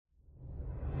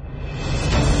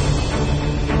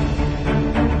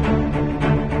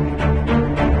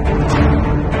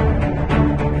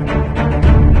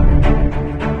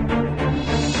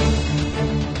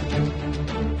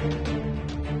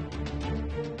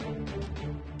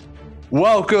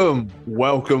Welcome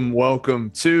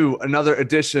to another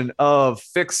edition of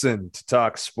Fixin' to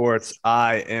Talk Sports.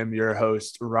 I am your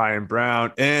host, Ryan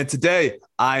Brown, and today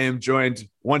I am joined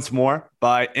once more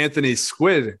by Anthony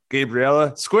Squid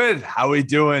Gabriella. Squid, how we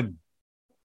doing?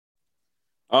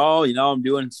 Oh, I'm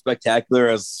doing spectacular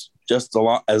as the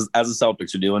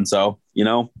Celtics are doing. So,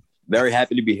 very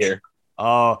happy to be here.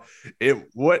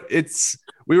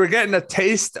 We were getting a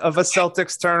taste of a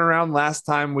Celtics turnaround last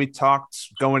time we talked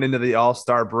going into the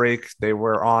All-Star break. They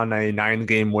were on a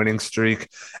 9-game winning streak,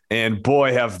 and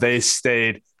boy, have they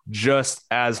stayed just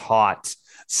as hot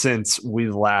since we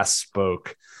last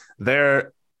spoke.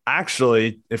 They're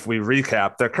actually, if we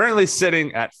recap, they're currently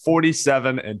sitting at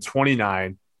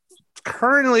 47-29,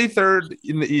 currently third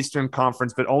in the Eastern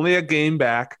Conference, but only a game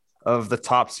back of the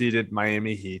top-seeded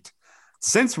Miami Heat.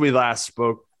 Since we last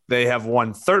spoke, they have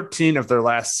won 13 of their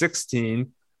last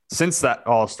 16 since that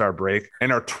All-Star break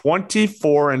and are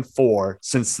 24-4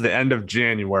 since the end of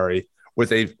January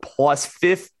with a plus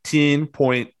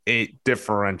 15.8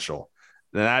 differential.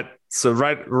 So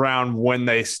right around when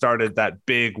they started that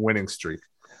big winning streak.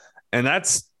 And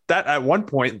that at one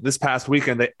point this past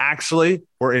weekend, they actually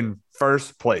were in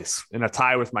first place in a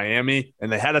tie with Miami,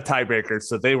 and they had a tiebreaker.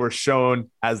 So they were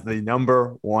shown as the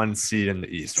number one seed in the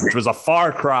East, which was a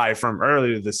far cry from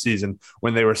earlier this season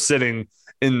when they were sitting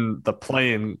in the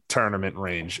play-in tournament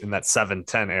range in that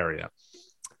 7-10 area.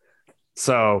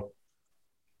 So,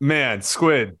 man,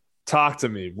 Squid, talk to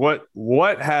me.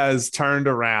 What has turned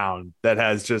around that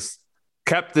has just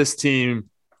kept this team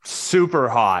super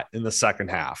hot in the second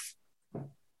half?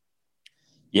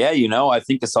 Yeah, I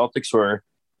think the Celtics were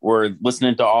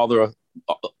listening to all the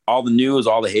news,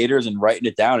 all the haters, and writing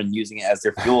it down and using it as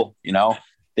their fuel.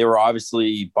 They were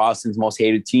obviously Boston's most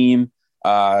hated team,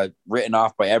 written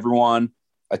off by everyone.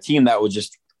 A team that was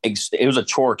it was a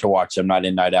chore to watch them night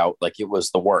in, night out. Like, it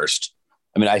was the worst.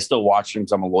 I mean, I still watch them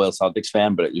because I'm a loyal Celtics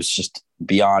fan, but it was just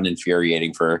beyond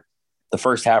infuriating for the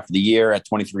first half of the year at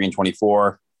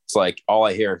 23-24. It's like, all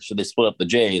I hear, should they split up the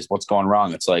Jays? What's going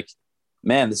wrong? It's like,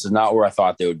 man, this is not where I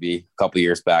thought they would be a couple of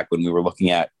years back when we were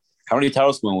looking at how many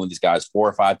titles can we win with these guys? 4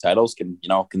 or 5 titles? Can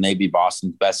they be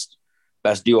Boston's best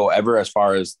duo ever as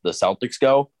far as the Celtics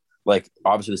go? Like,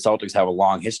 obviously the Celtics have a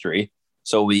long history.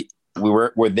 So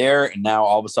we're there, and now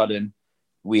all of a sudden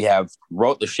we have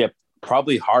wrote the ship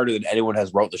probably harder than anyone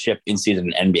has wrote the ship in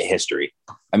season in NBA history.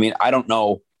 I mean, I don't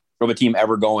know from a team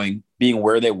ever being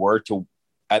where they were to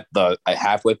at the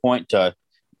halfway point to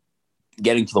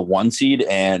getting to the 1 seed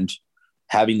and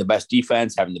having the best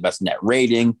defense, having the best net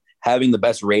rating, having the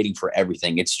best rating for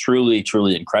everything. It's truly,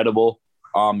 truly incredible.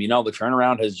 The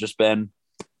turnaround has just been,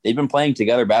 they've been playing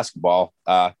together basketball.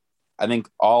 I think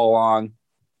all along,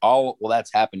 while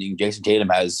that's happening, Jason Tatum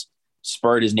has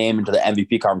spurred his name into the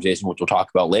MVP conversation, which we'll talk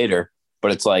about later.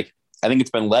 But it's like, I think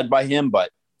it's been led by him,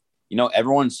 but,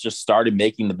 everyone's just started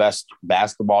making the best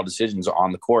basketball decisions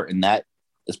on the court. And that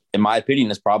is, in my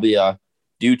opinion, is probably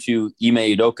due to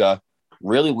Ime Udoka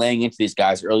really laying into these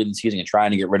guys early in the season and trying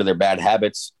to get rid of their bad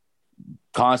habits,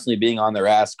 constantly being on their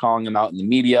ass, calling them out in the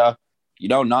media,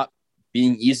 not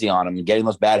being easy on them and getting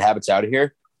those bad habits out of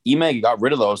here. Ime got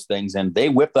rid of those things, and they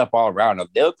whipped that ball around.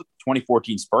 They look at the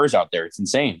 2014 Spurs out there. It's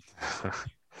insane.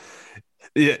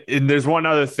 Yeah, and there's one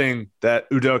other thing that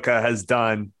Udoka has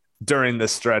done during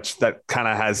this stretch that kind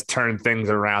of has turned things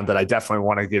around that I definitely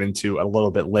want to get into a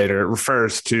little bit later. It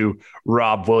refers to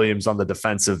Rob Williams on the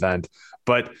defensive end.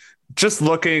 But just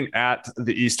looking at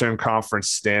the Eastern Conference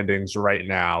standings right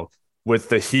now, with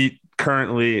the Heat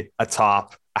currently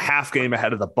atop, a half game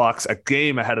ahead of the Bucks, a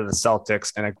game ahead of the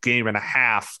Celtics, and a game and a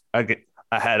half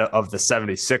ahead of the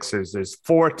 76ers. There's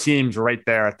 4 teams right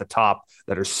there at the top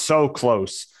that are so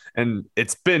close. And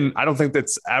I don't think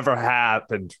that's ever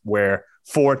happened where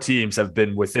 4 teams have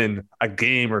been within a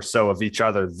game or so of each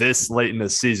other this late in the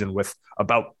season, with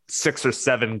about 6 or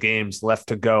 7 games left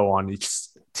to go on each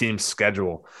team's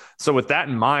schedule. So with that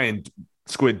in mind,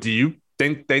 Squid, do you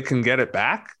think they can get it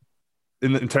back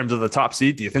in terms of the top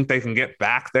seed? Do you think they can get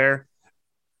back there?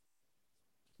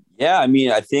 Yeah, I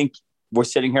mean, I think we're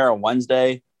sitting here on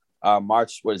Wednesday,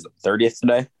 March, 30th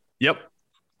today? Yep.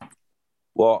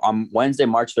 Well, on Wednesday,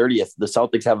 March 30th, the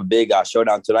Celtics have a big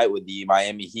showdown tonight with the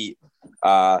Miami Heat,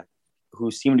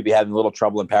 who seem to be having a little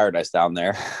trouble in paradise down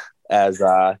there. As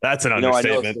that's an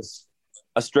understatement. I know it's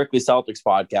a strictly Celtics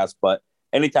podcast, but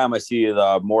anytime I see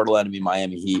the mortal enemy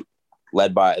Miami Heat,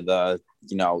 led by the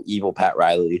evil Pat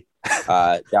Riley,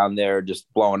 down there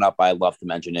just blowing up, I love to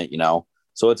mention it.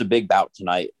 So it's a big bout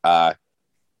tonight.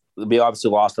 We obviously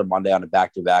lost on Monday on a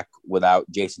back-to-back without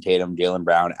Jason Tatum, Jaylen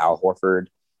Brown, Al Horford,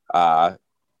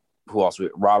 who else?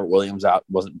 Robert Williams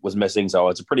was missing, so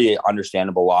it's a pretty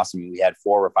understandable loss. I mean, we had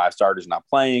 4 or 5 starters not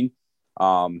playing,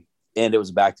 and it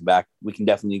was back to back. We can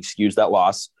definitely excuse that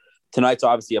loss. Tonight's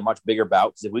obviously a much bigger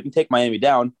bout because if we can take Miami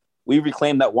down, we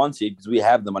reclaim that 1 seed because we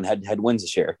have them on head-to-head wins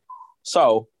this year.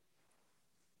 So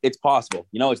it's possible.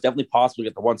 It's definitely possible to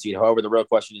get the 1 seed. However, the real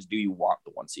question is, do you want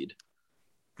the 1 seed?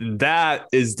 That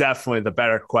is definitely the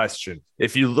better question.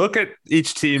 If you look at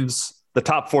the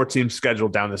top 4 teams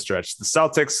scheduled down the stretch, the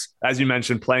Celtics, as you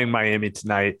mentioned, playing Miami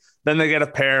tonight, then they get a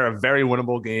pair of very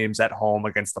winnable games at home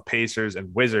against the Pacers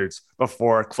and Wizards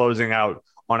before closing out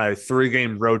on a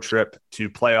 3-game road trip to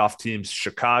playoff teams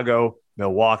Chicago,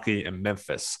 Milwaukee, and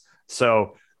Memphis.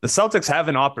 So the Celtics have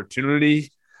an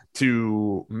opportunity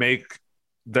to make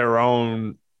their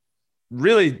own,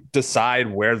 really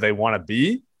decide where they want to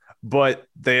be, but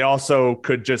they also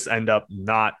could just end up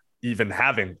not even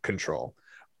having control.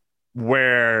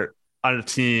 Where on a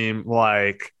team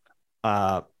like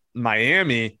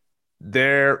Miami,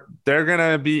 they're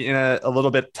going to be in a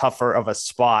little bit tougher of a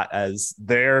spot as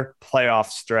their playoff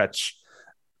stretch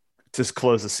to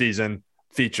close the season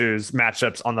features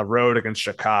matchups on the road against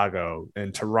Chicago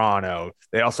and Toronto.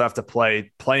 They also have to play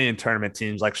in tournament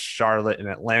teams like Charlotte and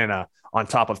Atlanta on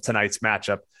top of tonight's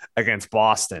matchup against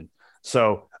Boston.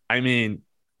 So, I mean,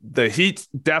 the Heat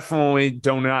definitely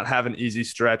do not have an easy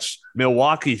stretch.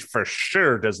 Milwaukee for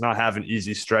sure does not have an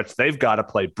easy stretch. They've got to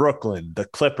play Brooklyn, the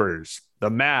Clippers, the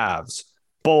Mavs,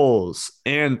 Bulls,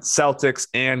 and Celtics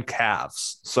and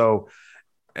Cavs. So,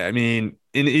 I mean,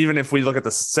 even if we look at the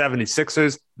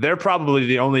 76ers, they're probably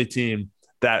the only team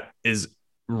that is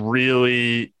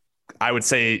really, I would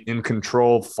say, in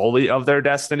control fully of their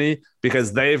destiny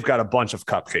because they've got a bunch of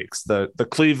cupcakes. The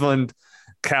Cleveland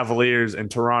Cavaliers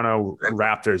and Toronto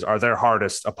Raptors are their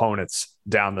hardest opponents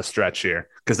down the stretch here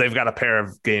because they've got a pair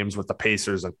of games with the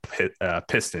Pacers and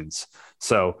Pistons.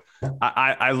 So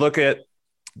I look at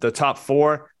the top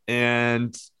 4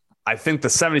 and I think the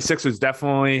 76ers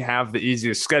definitely have the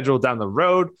easiest schedule down the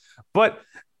road, but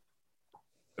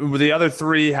the other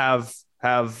 3 have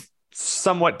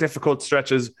somewhat difficult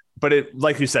stretches. But it,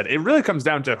 like you said, it really comes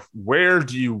down to where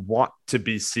do you want to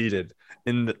be seated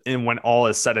in when all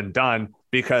is said and done,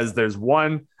 because there's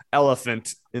one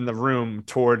elephant in the room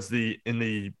in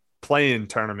the play-in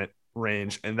tournament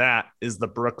range, and that is the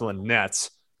Brooklyn Nets,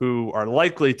 who are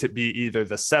likely to be either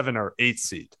the 7 or 8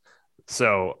 seed.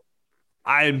 So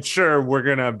I'm sure we're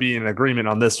going to be in agreement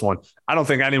on this one. I don't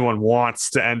think anyone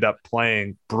wants to end up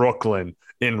playing Brooklyn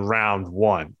in round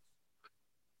 1.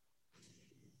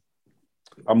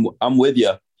 I'm with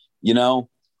you.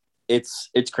 It's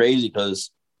crazy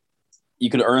because you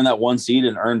could earn that 1 seed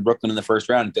and earn Brooklyn in the first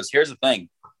round. Because here's the thing.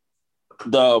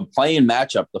 The play-in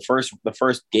matchup, the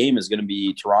first game is going to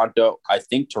be Toronto. I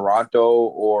think Toronto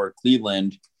or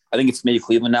Cleveland. I think it's maybe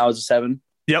Cleveland now as a 7.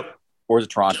 Yep. Or is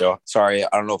it Toronto? Sorry, I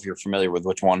don't know if you're familiar with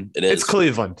which one it is. It's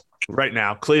Cleveland right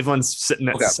now. Cleveland's sitting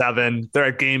at 7. They're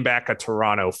a game back at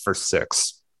Toronto for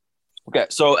 6. Okay,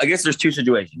 so I guess there's 2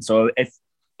 situations. So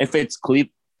if it's going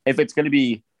to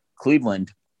be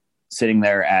Cleveland sitting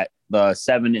there at the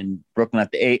 7 and Brooklyn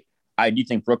at the 8, I do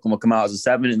think Brooklyn will come out as a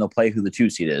 7 and they'll play who the 2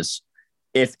 seed is.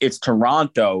 If it's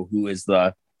Toronto who is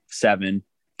the 7,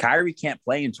 Kyrie can't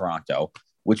play in Toronto,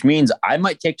 which means I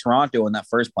might take Toronto in that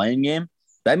first playing game.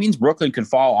 That means Brooklyn could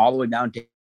fall all the way down to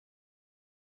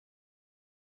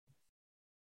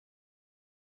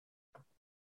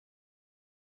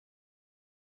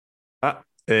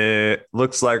it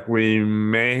looks like we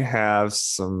may have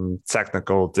some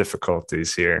technical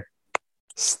difficulties here.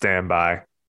 Stand by.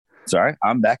 Sorry,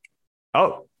 I'm back.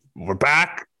 Oh, we're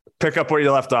back. Pick up where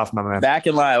you left off, my man. Back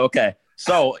in line. Okay.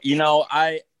 So,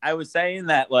 I was saying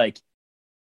that, like,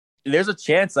 there's a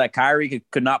chance that Kyrie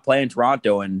could not play in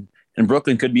Toronto and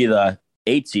Brooklyn could be the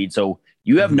 8 seed. So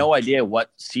you have no idea what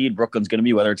seed Brooklyn's going to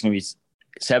be, whether it's going to be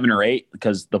 7 or 8,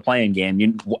 because the playing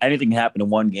game, anything can happen in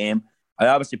one game. I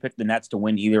obviously picked the Nets to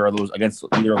win either of those against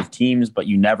either of those teams, but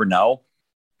you never know.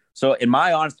 So in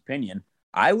my honest opinion,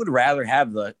 I would rather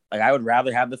have the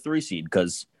 3 seed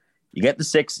because you get the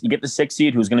 6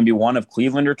 seed who's going to be one of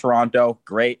Cleveland or Toronto.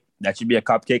 Great. That should be a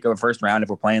cupcake of a first round if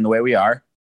we're playing the way we are.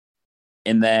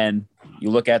 And then you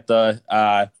look at the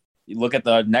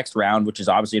next round, which is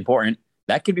obviously important.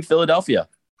 That could be Philadelphia.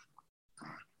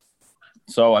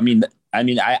 So,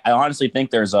 I honestly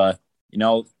think there's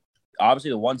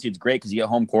obviously the 1 seed's great because you get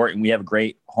home court and we have a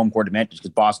great home court advantage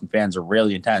because Boston fans are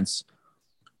really intense.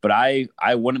 But I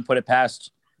wouldn't put it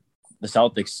past the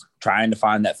Celtics trying to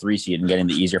find that 3 seed and getting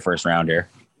the easier first round here.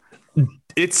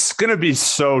 It's going to be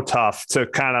so tough to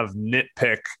kind of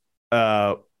nitpick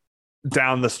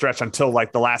down the stretch until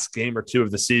like the last game or two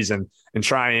of the season and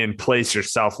try and place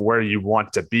yourself where you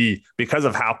want to be because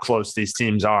of how close these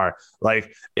teams are.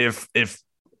 Like if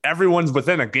everyone's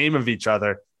within a game of each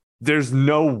other, there's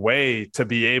no way to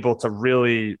be able to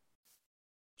really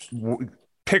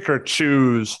pick or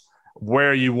choose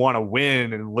where you want to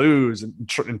win and lose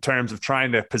in terms of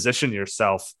trying to position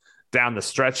yourself down the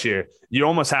stretch here. You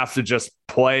almost have to just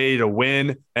play to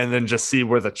win and then just see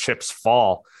where the chips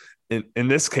fall. In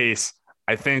this case,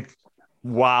 I think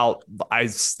while I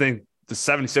think the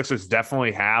 76ers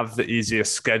definitely have the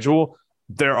easiest schedule,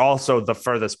 they're also the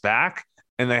furthest back,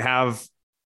 and they have,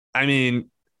 I mean,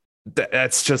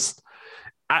 that's just,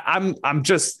 I'm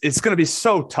just, it's going to be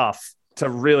so tough to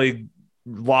really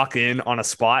lock in on a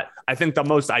spot. I think the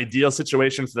most ideal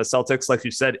situation for the Celtics, like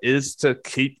you said, is to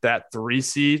keep that 3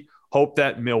 seed, hope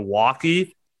that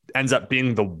Milwaukee ends up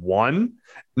being the 1,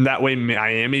 and that way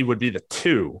Miami would be the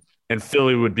 2 and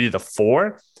Philly would be the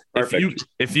 4.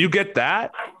 If you get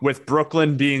that with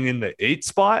Brooklyn being in the 8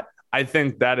 spot, I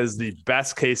think that is the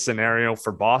best case scenario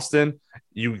for Boston.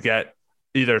 You get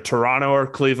either Toronto or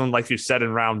Cleveland, like you said,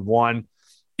 in round 1,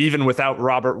 even without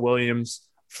Robert Williams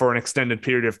for an extended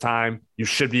period of time, you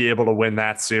should be able to win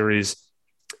that series.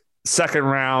 Second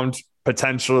round,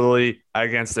 potentially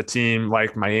against a team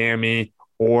like Miami,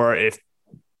 or if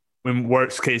in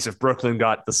worst case, if Brooklyn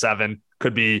got the 7,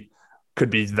 could be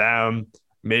them.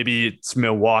 Maybe it's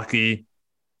Milwaukee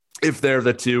if they're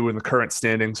the 2 in the current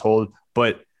standings hold.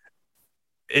 But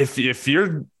if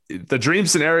you're, the dream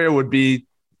scenario would be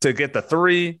to get the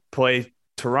 3, play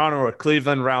Toronto or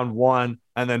Cleveland round 1,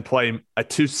 and then play a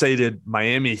 2-seeded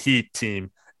Miami Heat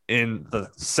team in the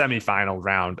semifinal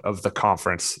round of the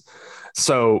conference.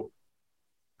 So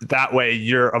that way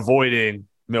you're avoiding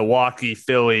Milwaukee,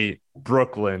 Philly,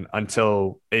 Brooklyn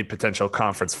until a potential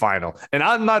conference final. And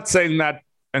I'm not saying that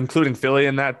including Philly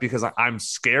in that because I'm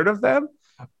scared of them,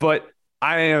 but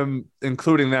I am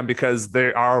including them because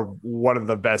they are one of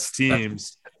the best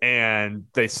teams, and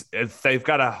they've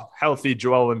got a healthy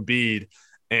Joel Embiid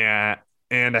and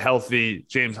a healthy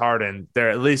James Harden. They're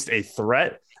at least a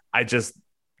threat.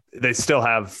 They still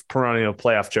have perennial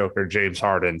playoff joker James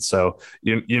Harden, so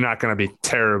you're not going to be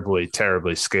terribly,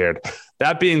 terribly scared.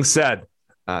 That being said,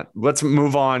 let's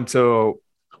move on to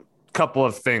a couple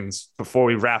of things before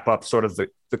we wrap up sort of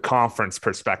the conference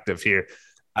perspective here.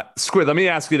 Squid, let me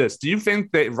ask you this. Do you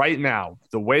think that right now,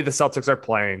 the way the Celtics are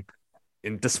playing,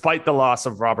 and despite the loss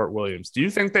of Robert Williams, do you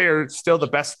think they are still the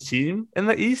best team in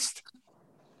the East?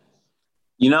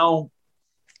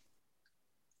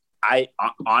 I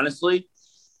honestly,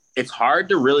 it's hard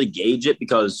to really gauge it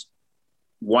because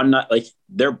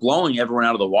they're blowing everyone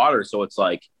out of the water. So it's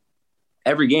like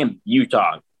every game,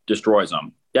 Utah destroys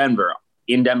them. Denver,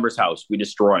 in Denver's house, we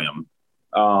destroy them.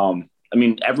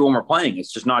 Everyone we're playing,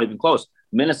 it's just not even close.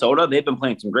 Minnesota, they've been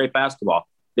playing some great basketball.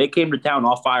 They came to town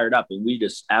all fired up, and we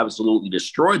just absolutely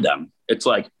destroyed them. It's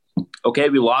like, okay,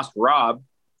 we lost Rob,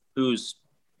 who's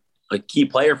a key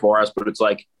player for us, but it's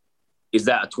like, is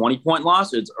that a 20-point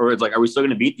loss? Or it's like, are we still going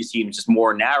to beat these teams just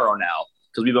more narrow now?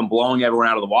 Because we've been blowing everyone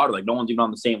out of the water. Like, no one's even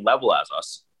on the same level as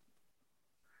us.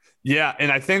 Yeah, and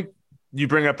I think you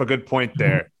bring up a good point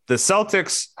there. The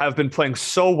Celtics have been playing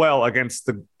so well against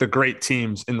the great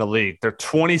teams in the league. They're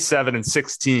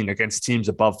 27-16 against teams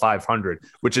above 500,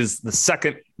 which is the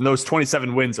second. Those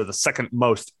 27 wins are the second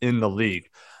most in the league.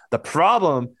 The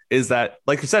problem is that,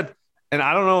 like you said, and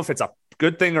I don't know if it's a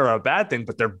good thing or a bad thing,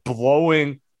 but they're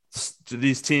blowing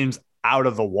these teams out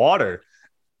of the water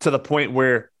to the point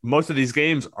where most of these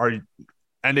games are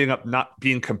ending up not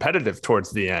being competitive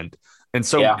towards the end. And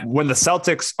so when the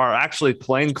Celtics are actually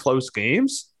playing close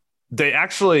games, they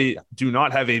actually do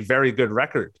not have a very good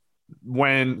record.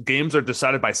 When games are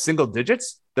decided by single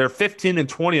digits, they're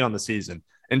 15-20 on the season.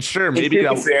 And sure, maybe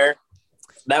that's fair.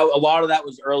 A lot of that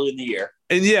was early in the year.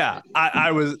 And yeah,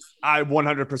 I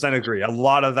 100% agree. A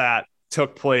lot of that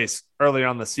took place early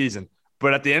on the season.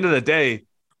 But at the end of the day,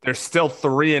 they're still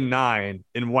 3-9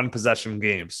 in one possession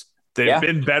games. They've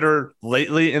been better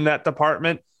lately in that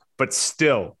department, but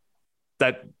still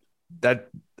that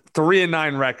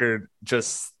 3-9 record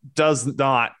just does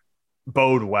not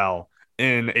bode well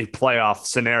in a playoff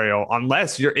scenario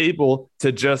unless you're able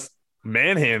to just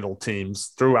manhandle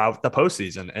teams throughout the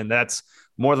postseason. And that's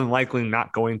more than likely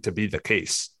not going to be the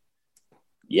case.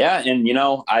 Yeah. And,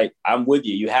 I'm with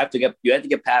you. You have to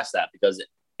get past that because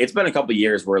it's been a couple of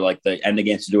years where like the end of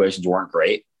game situations weren't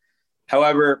great.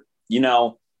 However,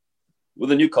 with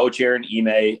a new coach here in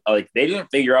Ime, like they didn't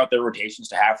figure out their rotations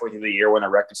to halfway through the year when the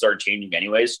record started changing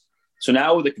anyways. So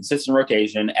now with a consistent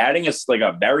rotation, adding a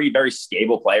very, very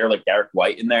stable player like Derek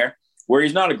White in there where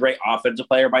he's not a great offensive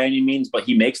player by any means, but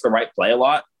he makes the right play a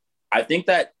lot. I think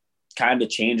that kind of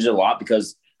changes a lot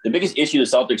because the biggest issue the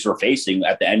Celtics were facing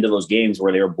at the end of those games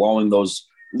where they were blowing those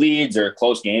leads or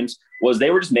close games was they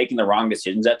were just making the wrong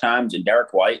decisions at times. And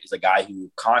Derek White is a guy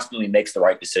who constantly makes the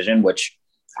right decision, which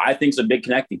I think is a big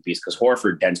connecting piece because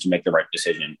Horford tends to make the right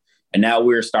decision. And now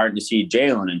we're starting to see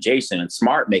Jalen and Jason and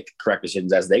Smart make correct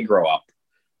decisions as they grow up,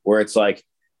 where it's like,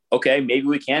 okay, maybe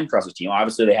we can trust the team.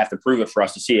 Obviously, they have to prove it for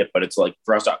us to see it, but it's like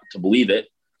for us to believe it.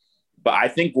 But I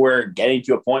think we're getting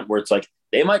to a point where it's like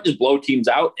they might just blow teams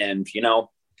out and,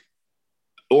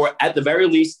 or at the very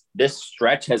least, this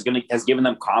stretch has given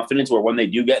them confidence where when they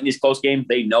do get in these close games,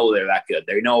 they know they're that good.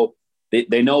 They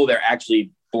know they're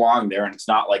actually belong there, and it's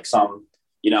not like some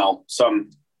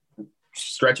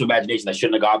stretch of imagination that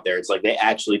shouldn't have got there. It's like they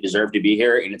actually deserve to be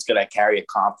here, and it's going to carry a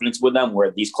confidence with them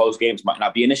where these close games might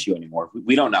not be an issue anymore.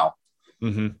 We don't know.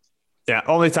 Mm-hmm. Yeah,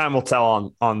 only time will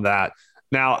tell on that.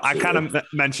 Now, absolutely. I kind of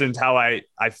mentioned how I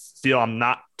feel I'm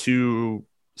not too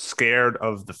scared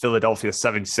of the Philadelphia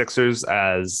 76ers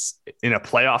as in a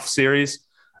playoff series.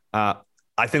 I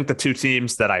think the two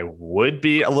teams that I would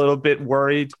be a little bit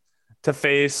worried to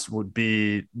face would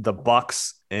be the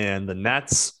Bucks and the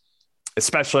Nets,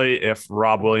 especially if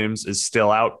Rob Williams is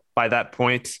still out by that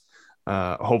point.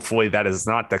 Hopefully that is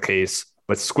not the case.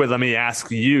 But Squid, let me ask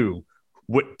you,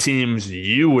 what teams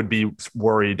you would be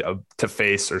worried to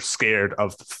face or scared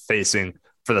of facing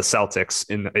for the Celtics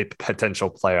in a potential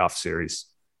playoff series?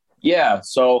 Yeah,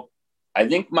 so I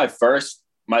think my first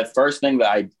thing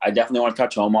that I definitely want to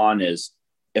touch home on is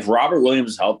if Robert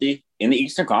Williams is healthy in the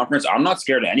Eastern Conference, I'm not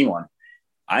scared of anyone.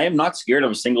 I am not scared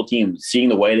of a single team, seeing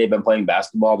the way they've been playing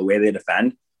basketball, the way they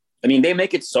defend. I mean, they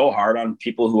make it so hard on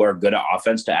people who are good at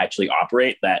offense to actually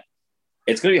operate that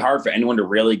it's going to be hard for anyone to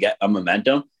really get a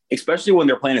momentum, especially when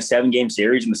they're playing a 7-game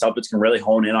series and the Celtics can really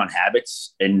hone in on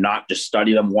habits and not just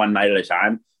study them one night at a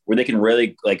time, where they can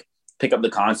really pick up the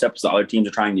concepts the other teams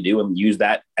are trying to do and use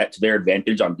that to their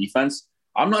advantage on defense.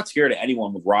 I'm not scared of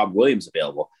anyone with Rob Williams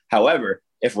available. However,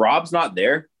 if Rob's not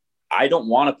there, I don't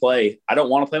want to play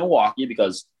Milwaukee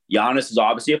because Giannis is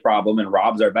obviously a problem and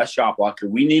Rob's our best shot blocker.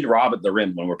 We need Rob at the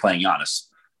rim when we're playing Giannis.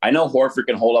 I know Horford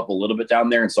can hold up a little bit down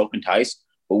there and so can Tice,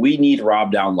 but we need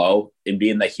Rob down low and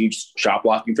being that huge shot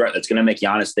blocking threat that's going to make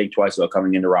Giannis think twice about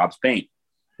coming into Rob's paint.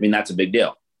 I mean, that's a big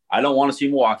deal. I don't want to see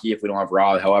Milwaukee if we don't have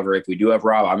Rob. However, if we do have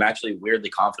Rob, I'm actually weirdly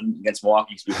confident against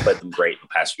Milwaukee because we've played them great the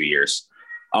past few years.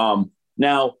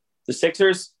 Now, the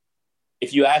Sixers,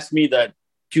 if you asked me that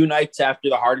 2 nights after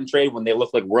the Harden trade when they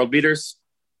looked like world beaters,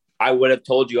 I would have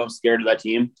told you I'm scared of that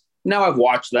team. Now I've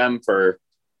watched them for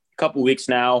a couple weeks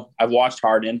now. I've watched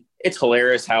Harden. It's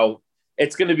hilarious how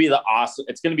it's going to be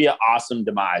it's going to be an awesome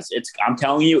demise. I'm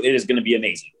telling you, it is going to be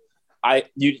amazing.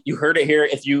 You heard it here.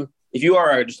 If you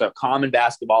are just a common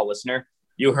basketball listener,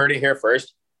 you heard it here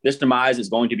first. This demise is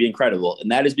going to be incredible.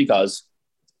 And that is because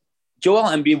Joel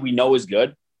Embiid, we know, is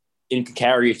good and can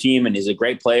carry a team and is a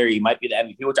great player. He might be the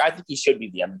MVP, which I think he should be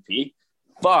the MVP.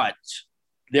 But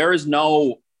there is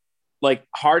no,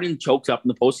 Harden chokes up in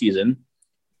the postseason.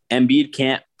 Embiid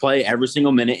can't play every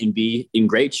single minute and be in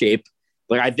great shape.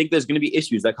 I think there's going to be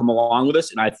issues that come along with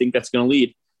this, and I think that's going to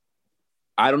lead.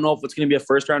 I don't know if it's going to be a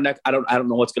first round deck. I don't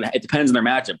know what's going to. It depends on their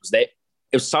matchups.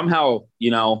 If somehow, I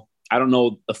don't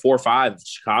know, the 4-5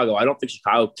 Chicago. I don't think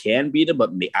Chicago can beat them,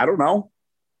 but I don't know.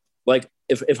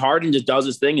 If Harden just does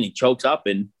his thing and he chokes up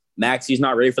and Maxi's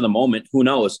not ready for the moment, who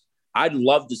knows? I'd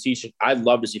love to see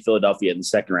Philadelphia in the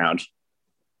second round.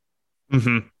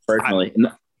 Mm-hmm. Personally,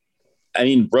 I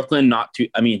mean Brooklyn. Not too.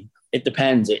 I mean, it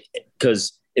depends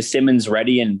because is Simmons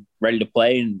ready to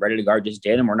play and ready to guard just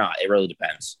Tatum or not? It really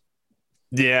depends.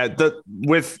 Yeah,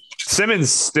 with Simmons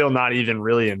still not even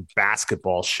really in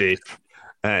basketball shape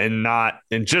and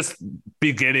just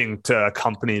beginning to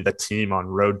accompany the team on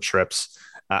road trips.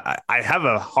 I have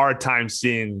a hard time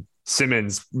seeing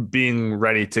Simmons being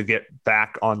ready to get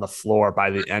back on the floor by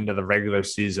the end of the regular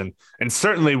season, and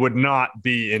certainly would not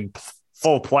be in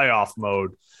full playoff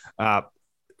mode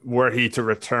were he to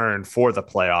return for the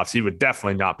playoffs. He would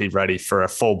definitely not be ready for a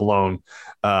full-blown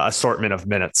assortment of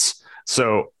minutes.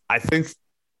 So I think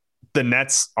the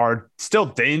Nets are still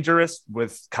dangerous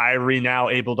with Kyrie now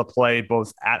able to play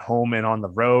both at home and on the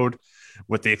road,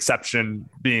 with the exception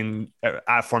being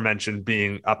aforementioned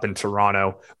being up in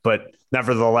Toronto. But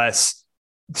nevertheless,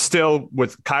 still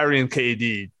with Kyrie and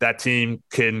KD, that team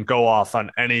can go off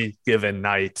on any given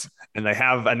night, and they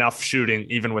have enough shooting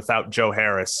even without Joe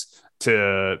Harris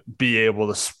to be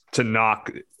able to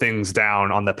knock things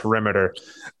down on the perimeter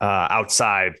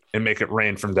outside and make it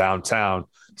rain from downtown.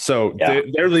 So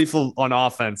they're lethal on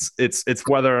offense. It's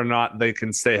whether or not they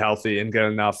can stay healthy and get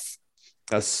enough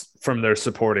from their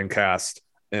supporting cast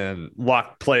and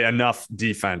play enough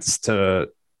defense to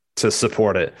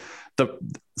support it.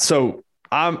 So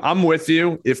I'm with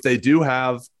you. If they do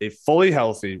have a fully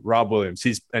healthy Rob Williams,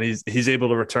 he's able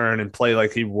to return and play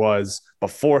like he was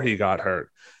before he got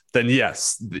hurt, then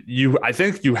yes, I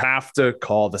think you have to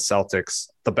call the Celtics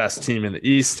the best team in the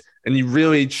East, and you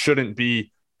really shouldn't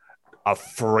be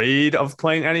afraid of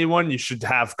playing anyone. You should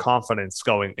have confidence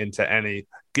going into any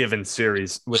given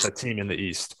series with a team in the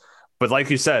East. But like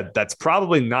you said, that's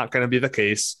probably not going to be the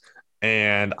case.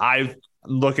 And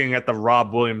looking at the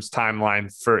Rob Williams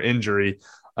timeline for injury,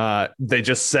 they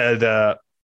just said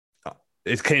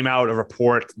it came out a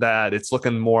report that it's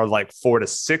looking more like 4 to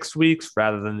 6 weeks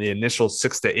rather than the initial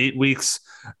 6 to 8 weeks,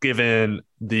 given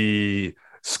the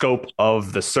scope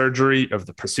of the surgery, of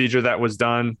the procedure that was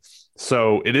done.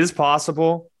 So it is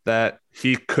possible that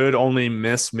he could only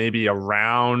miss maybe a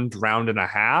round and a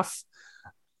half,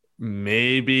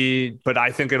 maybe, but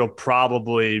I think it'll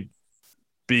probably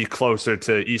be closer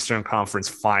to Eastern Conference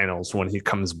Finals when he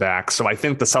comes back. So I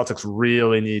think the Celtics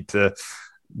really need to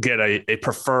get a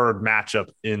preferred matchup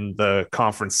in the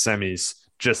conference semis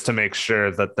just to make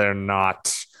sure that they're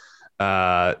not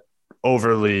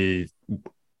overly,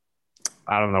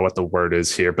 I don't know what the word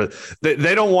is here, but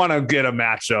they don't want to get a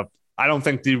matchup. I don't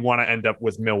think they want to end up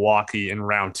with Milwaukee in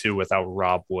round 2 without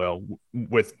Rob Will,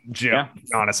 with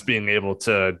Giannis being able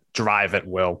to drive at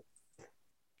will.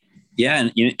 Yeah,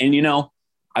 and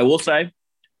I will say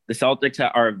the Celtics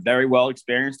are very well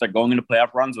experienced. They're going into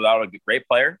playoff runs without a great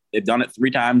player. They've done it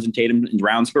 3 times in Tatum and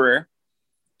Brown's career.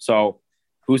 So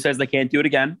who says they can't do it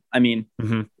again? I mean,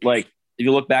 like if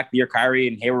you look back the year Kyrie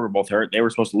and Hayward were both hurt, they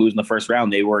were supposed to lose in the first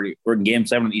round. They were in Game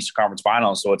 7 of the Eastern Conference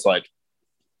Finals. So it's like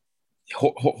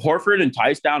Horford and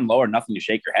Tice down low are nothing to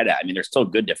shake your head at. I mean, they're still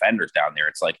good defenders down there.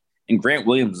 It's like, and Grant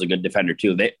Williams is a good defender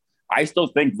too. I still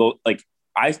think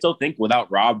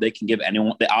without Rob, they can give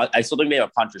anyone. I still think they have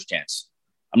a puncher's chance.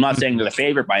 I'm not saying they're the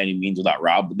favorite by any means without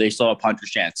Rob, but they still have a puncher's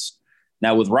chance.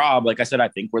 Now with Rob, like I said, I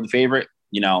think we're the favorite.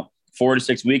 4 to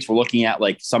 6 weeks, we're looking at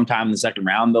like sometime in the second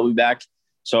round they'll be back.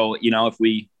 So if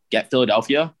we get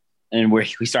Philadelphia and we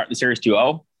start the series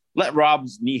 2-0, let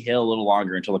Rob's knee heal a little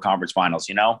longer until the conference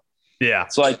finals. Yeah.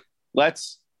 So like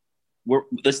this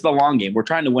is the long game. We're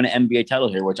trying to win an NBA title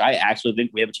here, which I actually think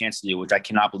we have a chance to do, which I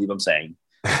cannot believe I'm saying.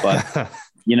 But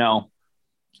you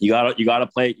gotta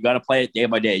play it day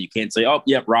by day. You can't say, oh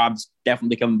yeah, Rob's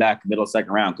definitely coming back middle of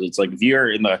second round. Because it's like if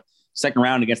you're in the second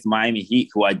round against the Miami Heat,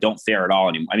 who I don't fare at all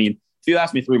anymore. I mean, if you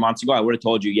asked me 3 months ago, I would have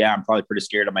told you, yeah, I'm probably pretty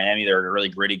scared of Miami. They're a really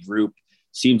gritty group.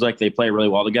 Seems like they play really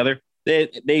well together.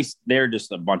 They're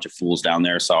just a bunch of fools down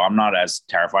there. So I'm not as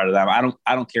terrified of them. I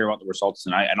don't care about the results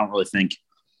tonight. I don't really think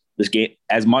this game,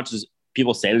 as much as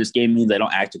people say this game means, I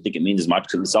don't actually think it means as much.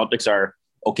 Because the Celtics are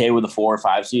okay with a 4 or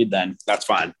 5 seed, then that's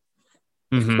fine.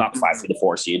 Not the 5 seed, the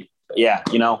 4 seed. But yeah,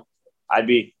 I'd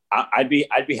be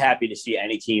happy to see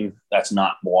any team that's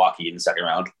not Milwaukee in the second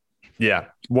round. Yeah,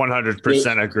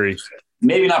 100% agree.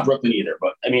 Maybe not Brooklyn either,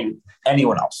 but I mean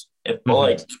anyone else. It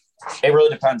really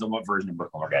depends on what version of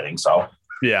Brooklyn we're getting. So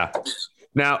yeah.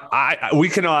 Now we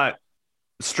cannot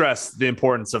stress the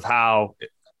importance of how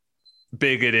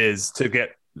big it is to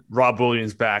get Rob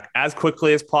Williams back as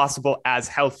quickly as possible, as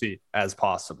healthy as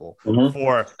possible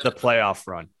for the playoff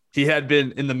run. He had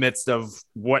been in the midst of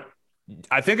what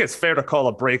I think it's fair to call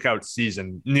a breakout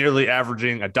season, nearly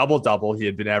averaging a double-double. He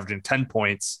had been averaging 10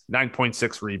 points,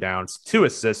 9.6 rebounds, 2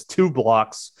 assists, 2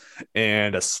 blocks,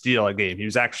 and a steal a game. He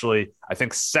was actually, I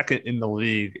think, second in the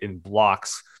league in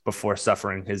blocks before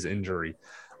suffering his injury.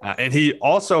 And he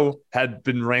also had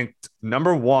been ranked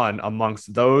number 1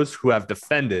 amongst those who have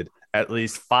defended at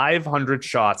least 500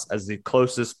 shots as the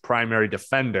closest primary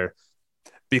defender,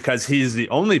 because he's the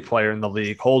only player in the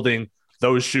league holding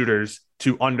those shooters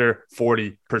to under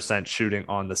 40% shooting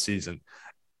on the season.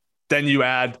 Then you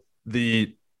add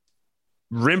the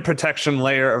rim protection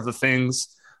layer of the things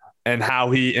and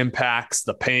how he impacts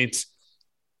the paint.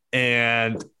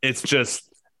 And it's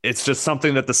just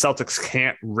something that the Celtics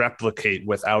can't replicate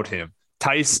without him.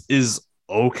 Tice is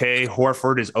okay.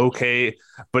 Horford is okay,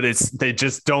 but they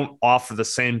just don't offer the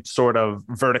same sort of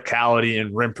verticality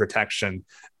and rim protection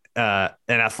and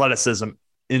athleticism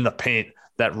in the paint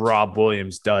that Rob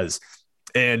Williams does.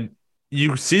 And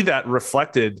you see that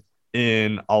reflected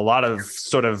in a lot of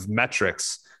sort of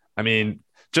metrics. I mean,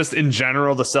 just in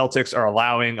general, the Celtics are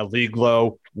allowing a league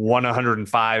low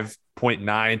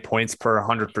 105.9 points per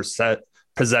 100%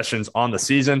 possessions on the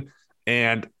season.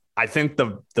 And I think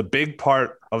the big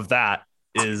part of that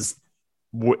is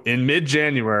in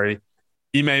mid-January,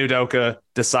 Ime Udoka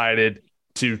decided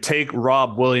to take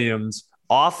Rob Williams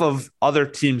off of other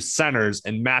teams' centers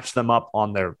and match them up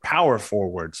on their power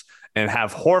forwards and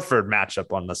have Horford match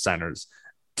up on the centers.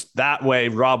 That way,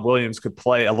 Rob Williams could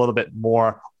play a little bit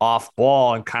more off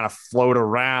ball and kind of float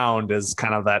around as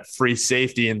kind of that free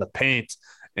safety in the paint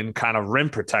and kind of rim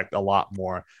protect a lot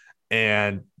more.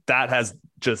 And that has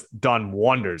just done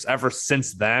wonders. Ever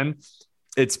since then,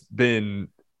 it's been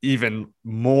even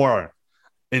more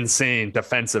insane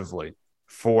defensively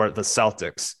for the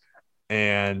Celtics.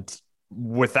 And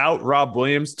without Rob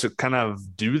Williams to kind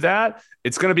of do that,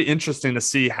 it's going to be interesting to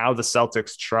see how the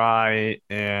Celtics try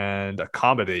and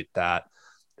accommodate that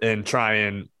and try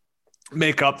and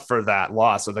make up for that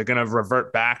loss. Are they going to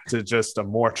revert back to just a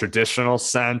more traditional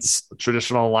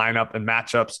lineup and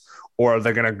matchups, or are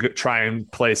they going to try and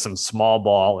play some small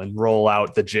ball and roll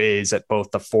out the Jays at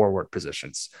both the forward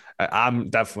positions? I'm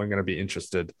definitely going to be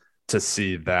interested to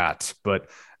see that. But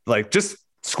like, just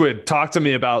Squid, talk to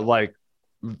me about like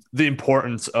the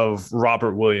importance of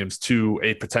Robert Williams to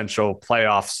a potential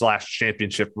playoff /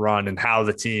 championship run and how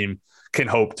the team can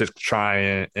hope to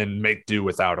try and make do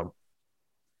without him.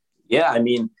 Yeah, I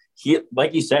mean, he,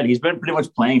 like you said, he's been pretty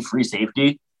much playing free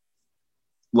safety.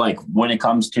 Like when it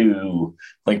comes to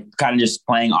like kind of just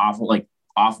playing off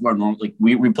of our normal, like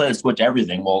we play the switch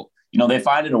everything. Well, you know, they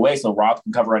find it a way so Rob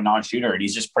can cover a non-shooter and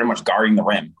he's just pretty much guarding the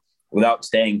rim without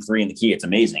staying three in the key. It's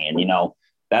amazing. And, you know,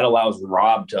 that allows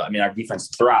Rob to, I mean, our defense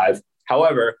to thrive.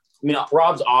 However, I mean,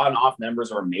 Rob's on and off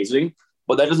numbers are amazing,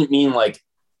 but that doesn't mean like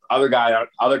other guys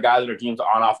on our team's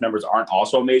on off numbers aren't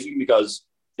also amazing, because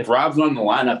if Rob's on the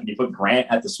lineup and you put Grant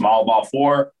at the small ball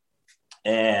 4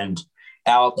 and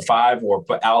Al at the 5, or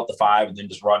put Al at the 5 and then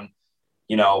just run,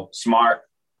 you know, Smart,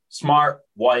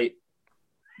 White,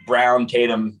 Brown,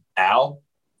 Tatum, Al,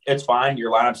 it's fine.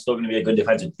 Your lineup's still going to be a good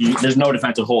defensive. There's no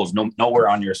defensive holes, nowhere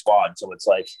on your squad. So it's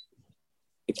like,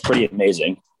 it's pretty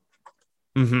amazing.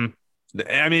 Mm-hmm.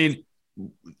 I mean,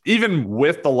 even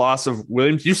with the loss of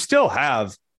Williams, you still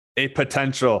have a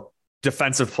potential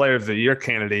defensive player of the year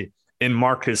candidate in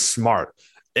Marcus Smart.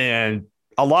 And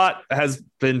a lot has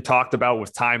been talked about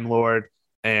with Time Lord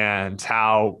and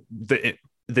how the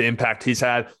impact he's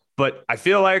had. But I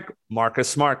feel like Marcus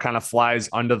Smart kind of flies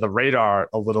under the radar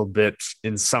a little bit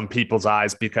in some people's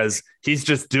eyes because he's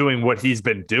just doing what he's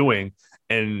been doing.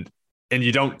 And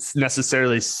you don't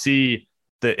necessarily see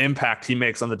the impact he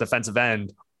makes on the defensive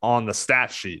end on the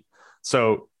stat sheet.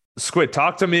 So Squid,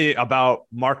 talk to me about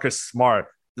Marcus Smart.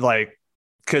 Like,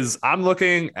 because I'm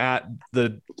looking at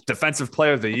the defensive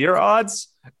player of the year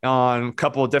odds on a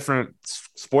couple of different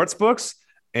sports books,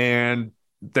 and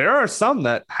there are some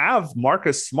that have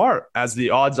Marcus Smart as the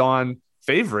odds-on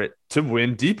favorite to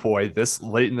win DPOY this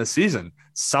late in the season.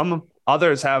 Some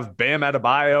others have Bam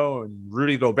Adebayo and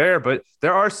Rudy Gobert, but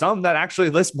there are some that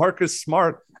actually list Marcus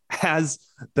Smart as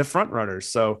the front runner.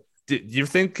 So do you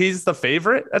think he's the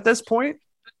favorite at this point?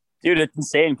 Dude, it's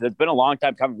insane because it's been a long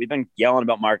time coming. We've been yelling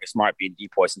about Marcus Smart being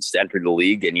DPOY since he entered the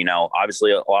league. And, you know,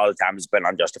 obviously a lot of the time it's been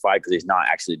unjustified because he's not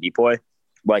actually DPOY.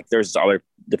 Like there's other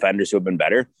defenders who have been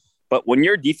better. But when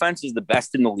your defense is the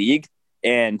best in the league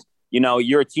and, you know,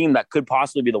 you're a team that could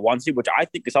possibly be the 1 seed, which I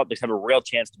think the Celtics have a real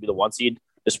chance to be the 1 seed,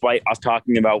 despite us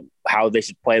talking about how they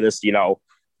should play this, you know,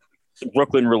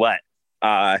 Brooklyn roulette.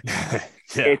 Yeah.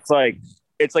 It's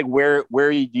like where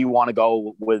do you want to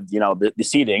go with, you know, the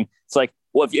seeding? It's like,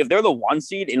 well, if they're the 1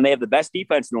 seed and they have the best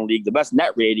defense in the league, the best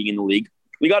net rating in the league,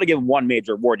 we got to give them one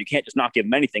major award. You can't just not give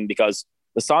them anything because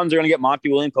the Suns are going to get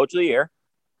Monty Williams Coach of the Year.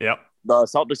 Yep. The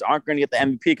Celtics aren't going to get the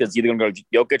MVP because either going to go to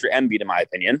Jokic or Embiid, in my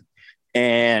opinion.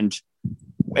 And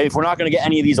if we're not going to get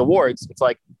any of these awards, it's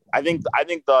like I think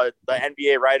the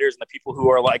NBA writers and the people who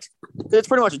are like, it's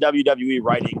pretty much a WWE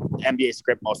writing NBA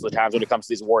script most of the times when it comes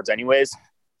to these awards anyways.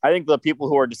 I think the people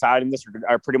who are deciding this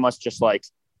are pretty much just like,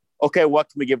 okay, what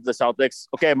can we give the Celtics?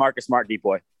 Okay, Marcus Smart,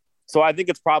 DPOY. So I think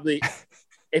it's probably,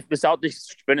 if the Celtics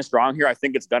finish strong here, I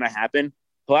think it's going to happen.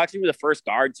 He'll actually be the first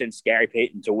guard since Gary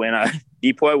Payton to win a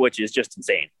DPOY, which is just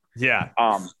insane. Yeah.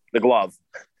 The glove.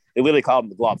 They literally call him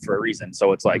the glove for a reason.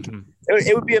 So it's like,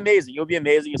 it would be amazing. It would be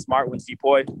amazing if Smart wins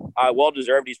DPOY.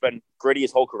 Well-deserved. He's been gritty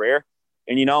his whole career.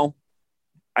 And, you know,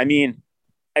 I mean,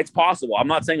 it's possible. I'm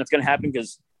not saying it's going to happen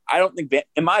because I don't think,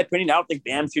 in my opinion, I don't think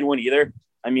Bam's going to win either.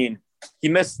 I mean, he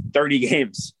missed 30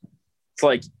 games. It's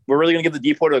like, we're really going to give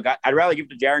the DPOY to a guy. I'd rather give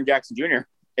it to Jaren Jackson Jr.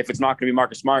 if it's not going to be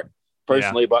Marcus Smart,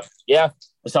 personally. Yeah. But, yeah,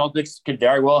 the Celtics could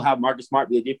very well have Marcus Smart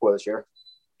be the DPOY this year.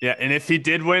 Yeah, and if he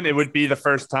did win, it would be the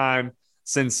first time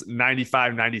since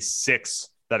 95-96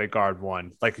 that a guard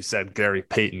won. Like you said, Gary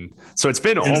Payton. So it's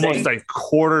been almost a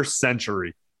quarter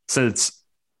century since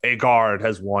a guard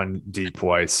has won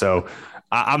DPOY. So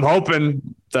I'm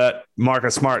hoping that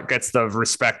Marcus Smart gets the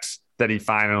respect that he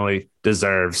finally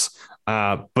deserves.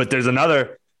 But there's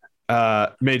another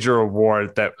major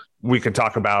award that we can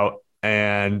talk about,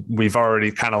 and we've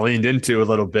already kind of leaned into a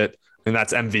little bit, and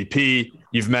that's MVP.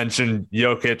 You've mentioned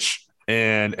Jokic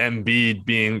and Embiid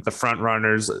being the front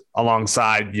runners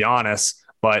alongside Giannis,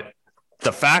 but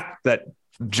the fact that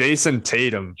Jason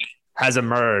Tatum has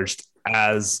emerged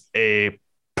as a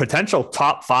potential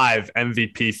top 5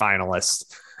 MVP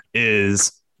finalist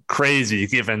is crazy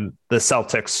given the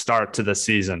Celtics start to the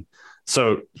season.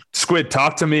 So Squid,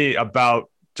 talk to me about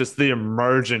just the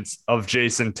emergence of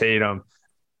Jason Tatum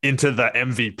into the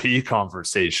MVP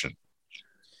conversation.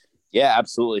 Yeah,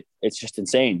 absolutely. It's just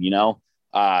insane, we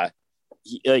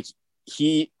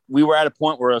were at a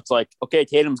point where it's like, okay,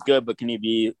 Tatum's good, but can he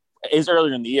be, is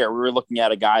earlier in the year, we were looking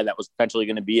at a guy that was potentially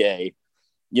going to be a,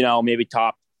 maybe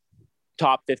top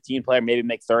 15 player, maybe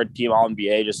make third team all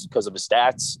NBA just because of his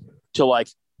stats, to like,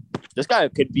 this guy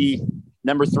could be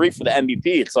number 3 for the MVP.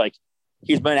 It's like,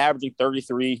 he's been averaging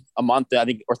 33 a month, I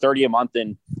think, or 30 a month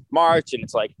in March. And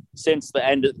it's like, since the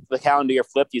end of the calendar year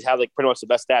flipped, he's had like pretty much the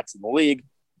best stats in the league.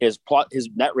 His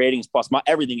net ratings plus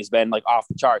everything has been like off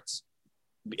the charts.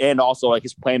 And also like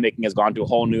his playmaking has gone to a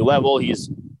whole new level.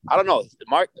 Jason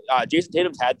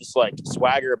Tatum's had this like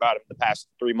swagger about him the past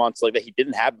 3 months, like that he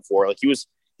didn't have before. Like he's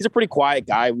a pretty quiet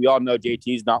guy. We all know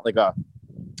JT's not like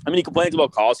he complains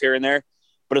about calls here and there,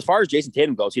 but as far as Jason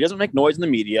Tatum goes, he doesn't make noise in the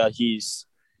media. He's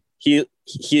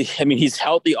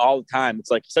healthy all the time.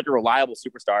 It's like such a reliable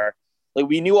superstar. Like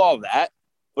we knew all of that,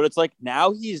 but it's like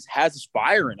now has this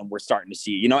fire in him. We're starting to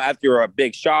see, after a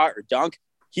big shot or dunk,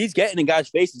 he's getting in guys'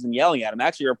 faces and yelling at him.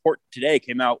 Actually, a report today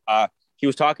came out. He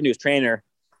was talking to his trainer,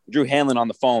 Drew Hanlon, on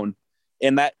the phone,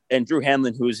 and Drew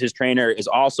Hanlon, who is his trainer, is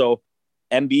also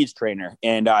Embiid's trainer.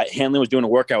 And Hanlon was doing a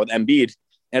workout with Embiid.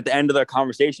 And at the end of their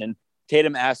conversation,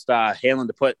 Tatum asked Hanlon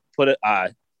to put it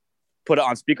on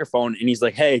speakerphone, and he's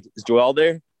like, "Hey, is Joel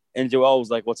there?" And Joel was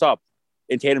like, "What's up?"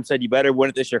 And Tatum said, "You better win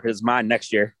it this year because it's mine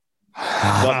next year."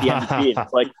 About the MVP.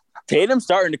 It's like Tatum's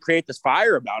starting to create this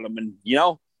fire about him, and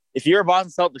if you're a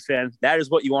Boston Celtics fan, that is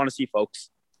what you want to see, folks.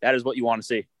 That is what you want to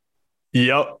see.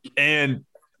 Yep. And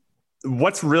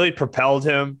what's really propelled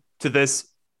him to this,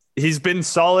 he's been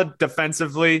solid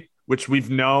defensively, which we've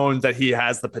known that he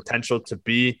has the potential to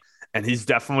be, and he's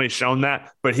definitely shown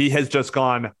that, but he has just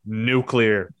gone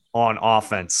nuclear on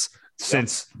offense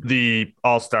since the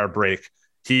All-Star break.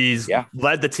 He's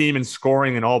led the team in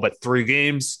scoring in all but 3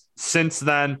 games since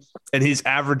then, and he's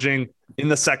averaging in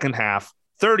the second half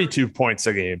 32 points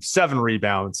a game, 7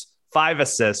 rebounds, 5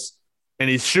 assists, and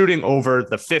he's shooting over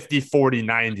the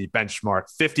 50-40-90 benchmark,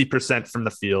 50% from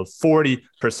the field,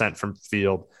 40% from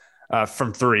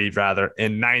from 3 rather,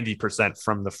 and 90%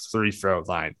 from the free throw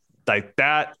line. Like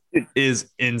that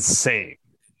is insane.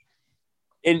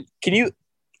 And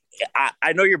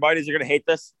I know your buddies are going to hate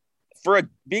this.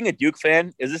 Being a Duke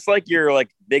fan, is this like your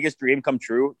like biggest dream come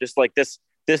true? Just like this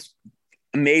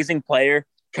amazing player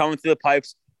coming through the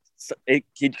pipes.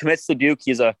 He commits to Duke.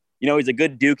 He's a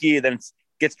good Dookie, then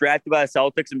gets drafted by the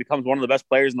Celtics and becomes one of the best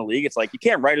players in the league. It's like, you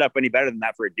can't write it up any better than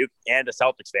that for a Duke and a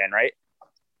Celtics fan, right?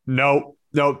 No.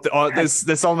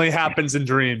 This only happens in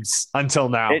dreams until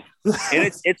now.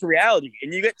 It's reality,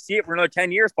 and you get to see it for another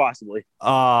 10 years possibly.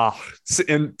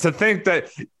 And to think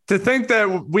that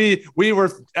we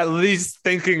were at least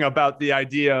thinking about the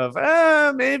idea of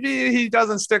maybe he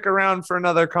doesn't stick around for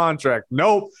another contract.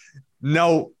 No.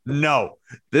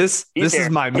 This is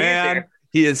my man.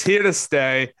 He is here to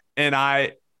stay, and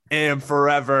I am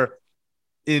forever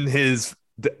in his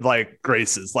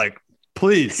graces. Like,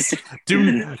 please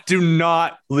do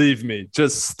not leave me.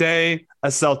 Just stay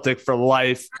a Celtic for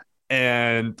life,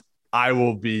 and I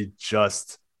will be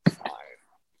just fine.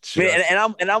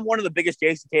 And I'm one of the biggest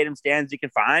Jason Tatum stands you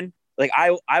can find. Like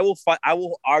I will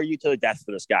argue to the death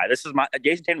for this guy.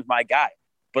 Jason Tatum's my guy.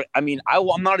 But I mean,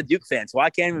 I'm not a Duke fan, so I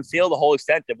can't even feel the whole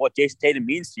extent of what Jason Tatum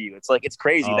means to you. It's like, it's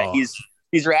crazy that he's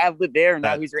your athlete there, and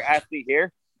now he's your athlete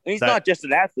here. And he's not just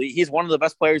an athlete; he's one of the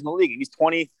best players in the league. And he's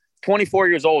 24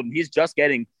 years old, and he's just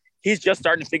starting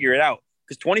to figure it out.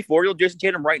 Because 24-year-old Jason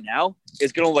Tatum right now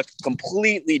is going to look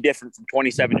completely different from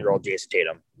 27-year-old Jason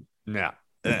Tatum. Yeah,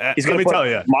 he's going to tell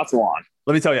you muscle on.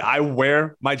 Let me tell you, I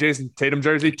wear my Jason Tatum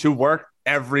jersey to work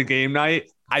every game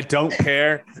night. I don't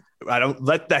care. I don't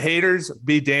let the haters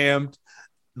be damned.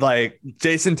 Like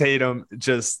Jason Tatum,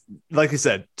 just like you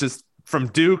said, just from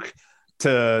Duke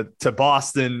to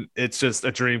Boston, it's just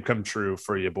a dream come true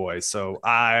for you boys. So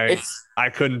I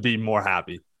couldn't be more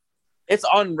happy. It's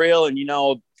unreal. And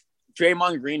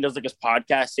Draymond Green does like his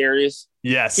podcast series.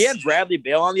 Yes. He had Bradley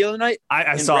Beal on the other night.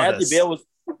 I saw Bradley this. Beal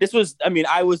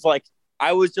I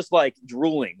I was just like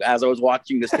drooling as I was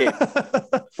watching this game.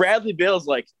 Bradley Beal's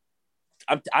like,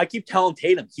 I keep telling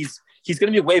Tatum he's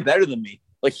going to be way better than me.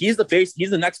 Like he's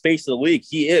the next face of the league.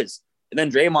 He is. And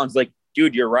then Draymond's like,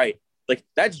 dude, you're right. Like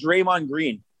that's Draymond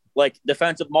Green, like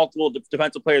multiple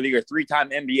defensive player of the year, 3-time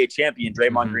NBA champion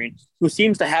Draymond Green, who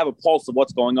seems to have a pulse of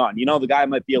what's going on. You know, the guy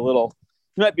might be a little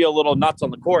nuts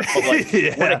on the court, but like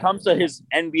when it comes to his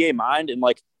NBA mind and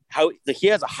like how he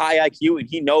has a high IQ and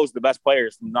he knows the best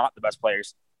players from not the best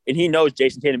players. And he knows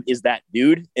Jason Tatum is that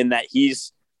dude and that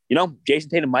he's, you know, Jason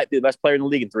Tatum might be the best player in the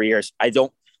league in 3 years. I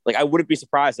wouldn't be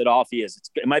surprised at all if he is.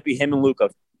 It might be him and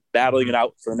Luka battling it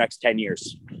out for the next 10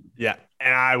 years. Yeah,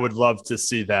 and I would love to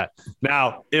see that.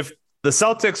 Now, if the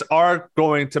Celtics are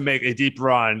going to make a deep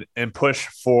run and push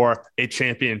for a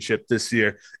championship this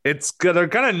year, they're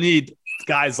going to need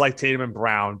guys like Tatum and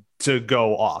Brown to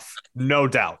go off, no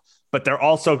doubt. But they're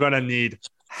also going to need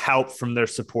help from their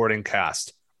supporting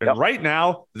cast. And right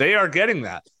now, they are getting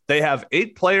that. They have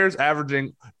 8 players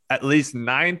averaging at least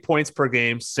 9 points per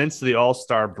game since the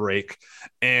All-Star break.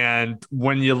 And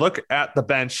when you look at the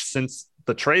bench since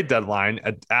the trade deadline,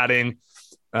 adding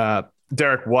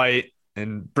Derek White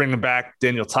and bringing back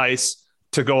Daniel Tice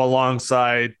to go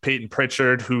alongside Peyton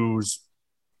Pritchard, who's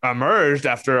emerged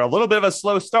after a little bit of a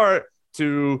slow start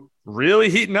to really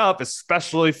heating up,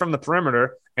 especially from the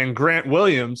perimeter, and Grant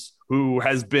Williams, who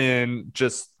has been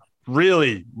just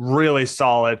really, really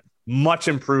solid, much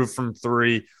improved from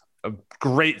 3, a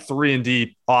great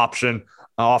 3-and-D option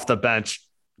off the bench.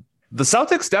 The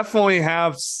Celtics definitely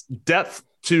have depth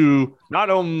to not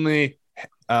only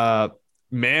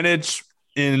manage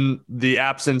in the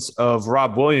absence of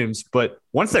Rob Williams, but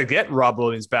once they get Rob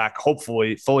Williams back,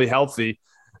 hopefully fully healthy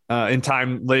in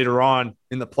time later on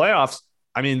in the playoffs,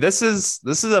 I mean, this is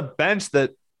a bench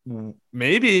that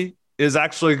maybe is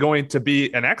actually going to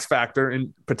be an X factor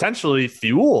and potentially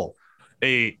fuel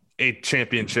a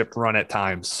championship run at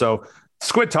times. So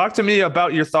Squid, talk to me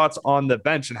about your thoughts on the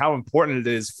bench and how important it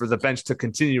is for the bench to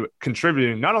continue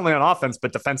contributing not only on offense,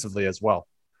 but defensively as well.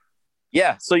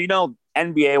 Yeah. So, you know,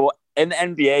 in the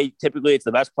NBA, typically it's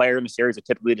the best player in the series that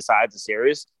typically decides the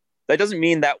series. That doesn't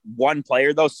mean that one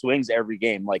player, though, swings every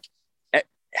game. Like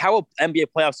how an NBA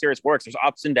playoff series works, there's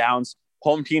ups and downs.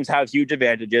 Home teams have huge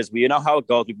advantages. We know how it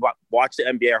goes. We've watched the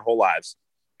NBA our whole lives.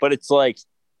 But it's like,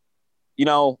 you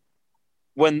know,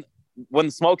 when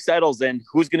the smoke settles in,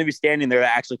 who's going to be standing there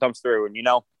that actually comes through? And, you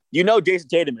know, Jason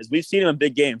Tatum is. We've seen him in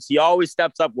big games. He always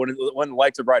steps up when the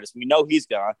lights are brightest. We know he's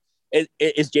gonna.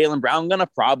 Is Jaylen Brown gonna?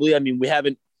 Probably. I mean, I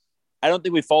don't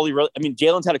think we fully really. I mean,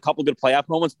 Jaylen's had a couple good playoff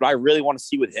moments, but I really want to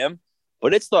see with him.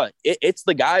 But it's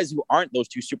the guys who aren't those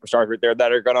 2 superstars right there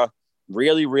that are gonna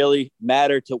really, really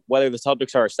matter to whether the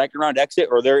Celtics are a second round exit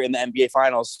or they're in the NBA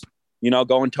Finals. You know,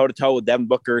 going toe to toe with Devin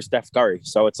Booker, Steph Curry.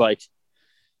 So it's like.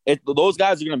 Those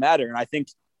guys are going to matter. And I think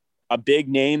a big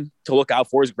name to look out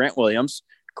for is Grant Williams.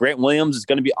 Grant Williams is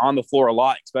going to be on the floor a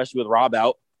lot, especially with Rob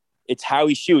out. It's how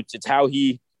he shoots. It's how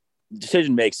he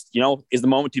decision makes. You know, is the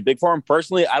moment too big for him?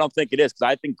 Personally, I don't think it is because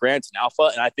I think Grant's an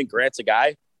alpha, and I think Grant's a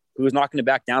guy who is not going to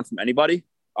back down from anybody.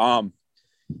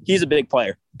 He's a big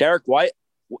player. Derek White,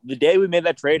 the day we made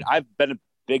that trade, I've been a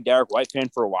big Derek White fan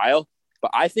for a while,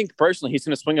 but I think personally he's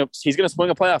going to swing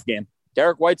a playoff game.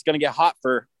 Derek White's going to get hot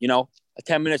for, you know, a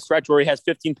 10-minute stretch where he has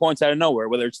 15 points out of nowhere,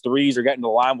 whether it's threes or getting to the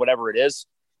line, whatever it is,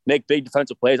 make big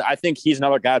defensive plays. I think he's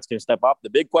another guy that's going to step up. The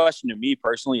big question to me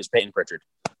personally is Peyton Pritchard,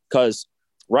 because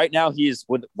right now he's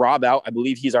with Rob out. I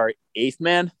believe he's our 8th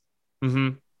man.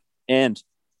 Mm-hmm. And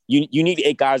you need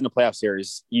 8 guys in the playoff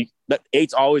series. That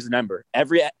 8's always a number.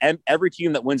 Every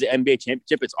team that wins the NBA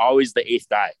championship, it's always the 8th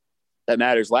guy that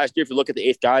matters. Last year, if you look at the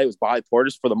 8th guy, it was Bobby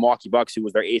Portis for the Milwaukee Bucks, who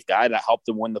was their 8th guy that helped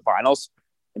them win the finals.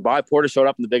 And Bobby Portis showed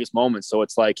up in the biggest moments. So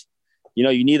it's like, you know,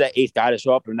 you need that 8th guy to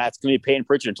show up, and that's going to be Peyton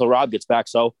Pritchard until Rob gets back.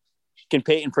 So can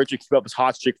Peyton Pritchard keep up his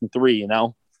hot streak from 3? You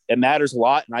know, it matters a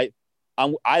lot. And I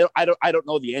don't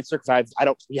know the answer because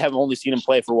we haven't only seen him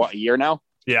play for a year now.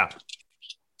 Yeah.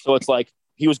 So it's like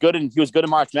he was good in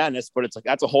March Madness, but it's like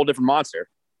that's a whole different monster.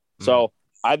 Mm-hmm. So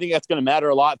I think that's going to matter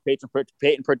a lot. Peyton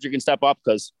Pritchard can step up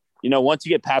because, you know, once you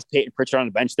get past Peyton Pritchard on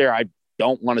the bench there, I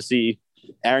don't want to see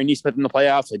Aaron Nesmith in the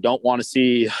playoffs. I don't want to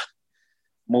see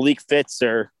Malik Fitz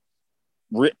or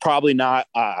probably not.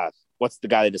 What's the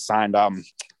guy they just signed?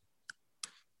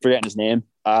 Forgetting his name.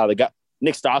 The guy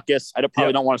Nick Stauskas. I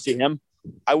probably don't want to see him.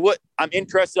 I'm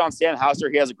interested on Sam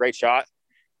Hauser. He has a great shot,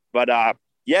 but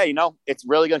yeah, you know, it's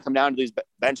really going to come down to these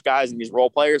bench guys and these role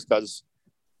players because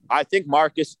I think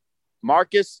Marcus,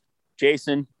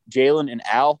 Jason, Jaylen, and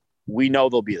Al, we know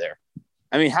they'll be there.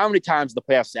 I mean, how many times in the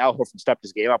playoffs Al Horford stepped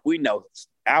his game up? We know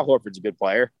Al Horford's a good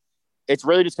player. It's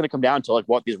really just going to come down to like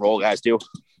what these role guys do.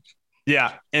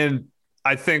 Yeah. And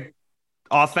I think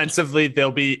offensively,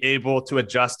 they'll be able to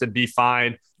adjust and be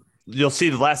fine. You'll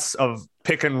see less of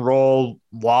pick and roll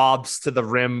lobs to the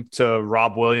rim to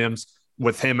Rob Williams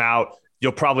with him out.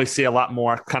 You'll probably see a lot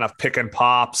more kind of pick and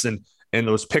pops and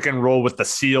those pick and roll with the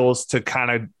seals to kind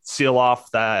of seal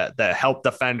off the help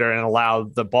defender and allow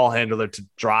the ball handler to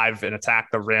drive and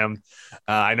attack the rim.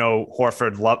 I know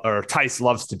Tice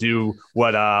loves to do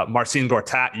what Marcin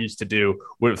Gortat used to do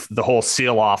with the whole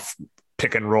seal off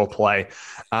pick and roll play.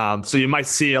 So you might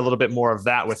see a little bit more of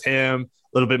that with him,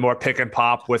 a little bit more pick and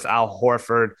pop with Al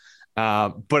Horford.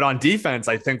 But on defense,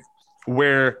 I think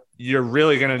where you're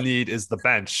really going to need is the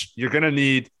bench. You're going to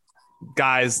need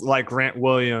guys like Grant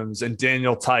Williams and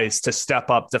Daniel Tice to step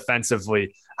up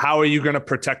defensively. How are you going to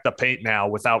protect the paint now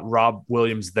without Rob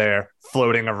Williams there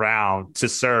floating around to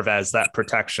serve as that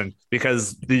protection?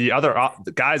 Because the other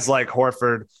guys like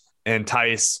Horford and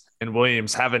Tice and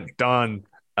Williams haven't done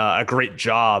a great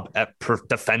job at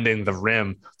defending the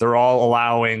rim. They're all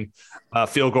allowing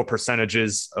field goal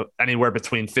percentages anywhere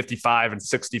between 55 and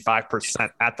 65%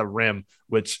 at the rim,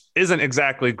 which isn't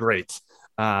exactly great.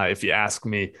 If you ask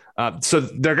me. So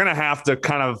they're going to have to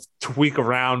kind of tweak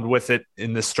around with it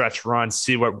in the stretch run,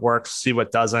 see what works, see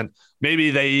what doesn't.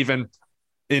 Maybe they even,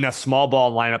 in a small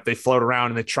ball lineup, they float around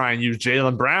and they try and use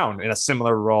Jaylen Brown in a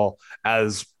similar role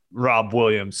as Rob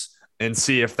Williams and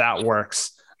see if that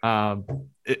works.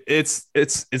 It's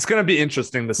going to be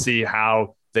interesting to see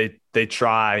how they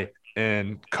try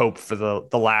and cope for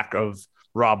the lack of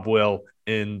Rob Will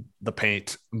in the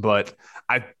paint, but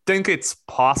I think it's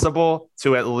possible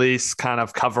to at least kind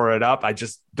of cover it up. I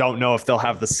just don't know if they'll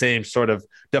have the same sort of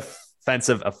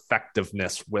defensive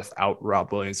effectiveness without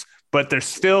Rob Williams. But they're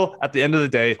still, at the end of the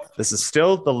day, this is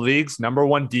still the league's number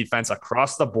one defense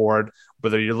across the board,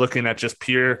 whether you're looking at just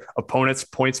pure opponents'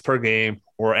 points per game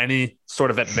or any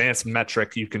sort of advanced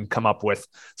metric you can come up with.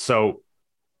 So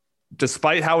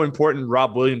despite how important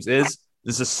Rob Williams is,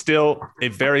 this is still a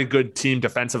very good team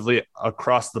defensively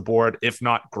across the board, if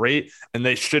not great. And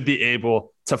they should be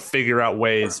able to figure out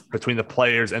ways between the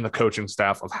players and the coaching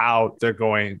staff of how they're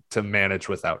going to manage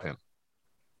without him.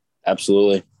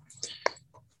 Absolutely.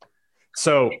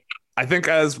 So I think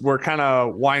as we're kind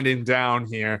of winding down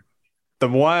here, the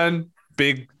one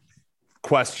big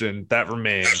question that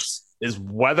remains is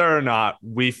whether or not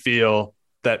we feel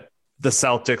that the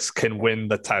Celtics can win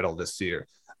the title this year.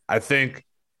 I think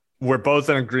we're both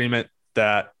in agreement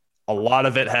that a lot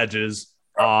of it hedges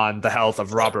on the health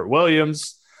of Robert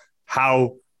Williams,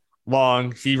 how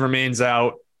long he remains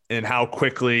out, and how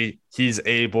quickly he's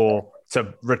able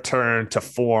to return to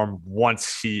form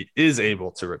once he is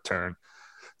able to return.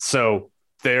 So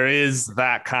there is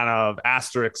that kind of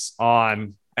asterisk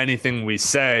on anything we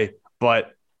say,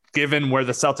 but given where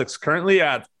the Celtics currently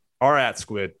are at,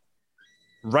 Squid,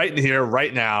 right here,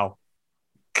 right now,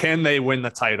 can they win the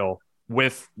title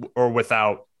with or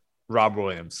without Rob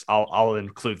Williams? I'll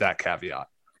include that caveat.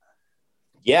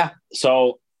 Yeah.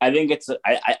 So I think it's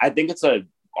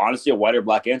honestly a white or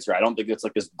black answer. I don't think it's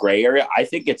like this gray area. I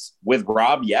think it's with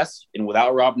Rob, yes, and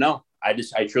without Rob, no. I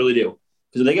truly do.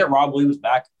 Because if they get Rob Williams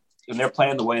back and they're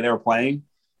playing the way they were playing,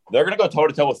 they're going to go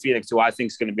toe-to-toe with Phoenix, who I think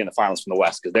is going to be in the finals from the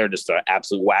West because they're just an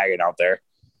absolute wagon out there.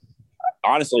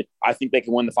 Honestly, I think they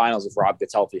can win the finals if Rob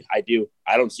gets healthy. I do.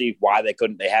 I don't see why they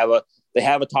couldn't. They have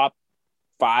a top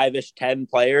 5-ish, 10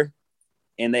 player,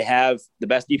 and they have the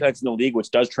best defense in the league,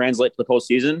 which does translate to the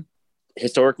postseason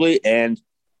historically. And,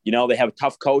 they have a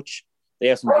tough coach. They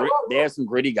have some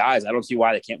gritty guys. I don't see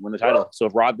why they can't win the title. So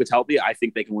if Rob gets healthy, I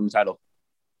think they can win the title.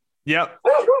 Yep.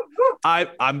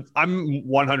 I'm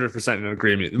 100% in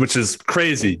agreement, which is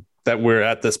crazy that we're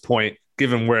at this point,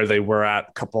 given where they were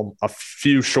at a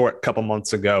few short couple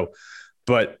months ago.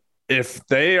 But if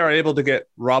they are able to get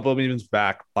Rob Williams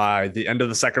back by the end of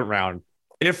the second round,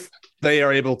 if they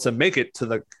are able to make it to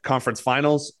the conference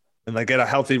finals and they get a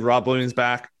healthy Rob Williams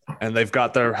back and they've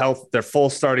got their full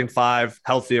starting five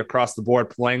healthy across the board,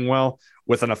 playing well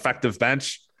with an effective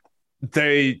bench,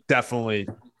 they definitely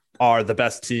are the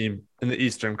best team in the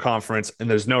Eastern Conference. And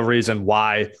there's no reason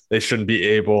why they shouldn't be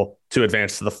able to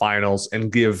advance to the finals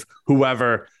and give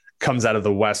whoever comes out of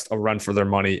the West a run for their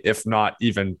money, if not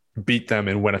even beat them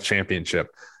and win a championship.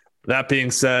 That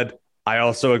being said, I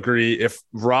also agree if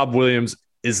Rob Williams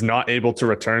is not able to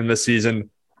return this season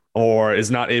or is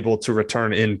not able to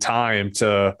return in time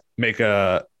to make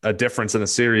a difference in the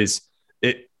series,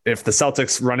 if the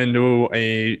Celtics run into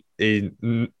a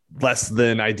less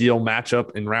than ideal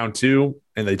matchup in round two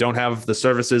and they don't have the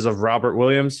services of Robert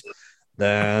Williams,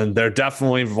 then they're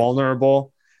definitely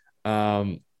vulnerable.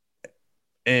 And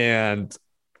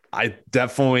I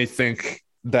definitely think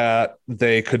that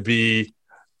they could be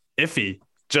iffy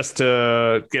just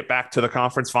to get back to the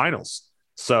conference finals.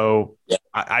 So Yeah.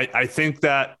 I think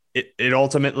that it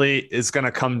ultimately is going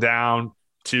to come down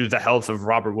to the health of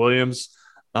Robert Williams.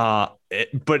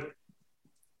 But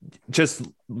just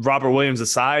Robert Williams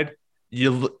aside,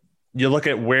 you look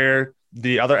at where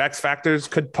the other X factors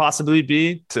could possibly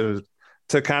be to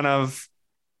kind of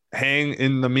hang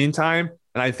in the meantime.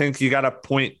 And I think you got to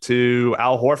point to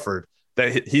Al Horford,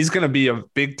 that he's going to be a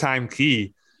big time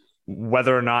key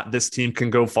whether or not this team can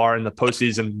go far in the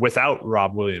postseason without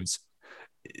Rob Williams,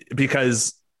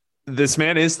 because this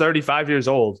man is 35 years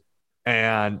old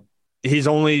and he's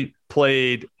only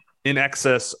played in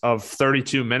excess of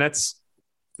 32 minutes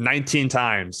 19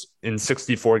 times in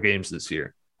 64 games this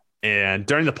year. And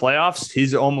during the playoffs,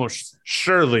 he's almost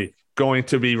surely going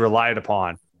to be relied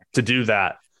upon to do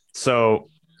that. So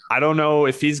I don't know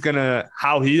if he's going to,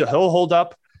 how he'll hold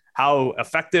up, how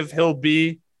effective he'll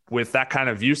be with that kind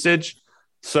of usage.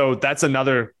 So that's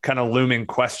another kind of looming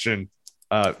question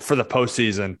for the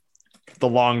postseason, the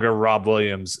longer Rob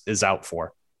Williams is out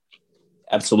for.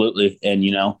 Absolutely. And,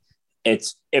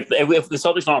 it's if the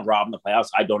Celtics don't have Rob in the playoffs,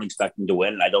 I don't expect them to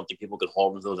win. And I don't think people could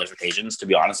hold with those expectations, to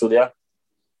be honest with you.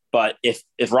 But if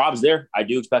Rob's there, I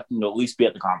do expect them to at least be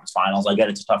at the conference finals. I get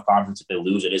it's a tough conference. If they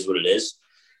lose, it is what it is.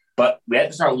 But we have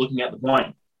to start looking at the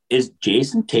point. Is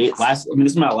Jason Tate this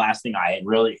is my last thing I had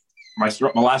really, my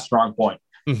last strong point.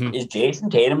 Mm-hmm. Is Jason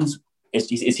Tatum's, is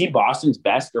he Boston's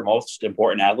best or most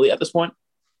important athlete at this point?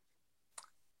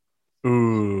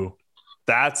 Ooh,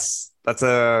 that's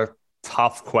a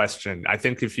tough question. I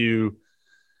think if you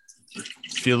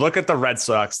look at the Red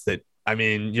Sox,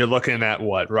 you're looking at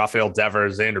what? Rafael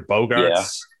Devers, Xander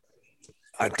Bogaerts.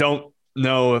 Yeah. I don't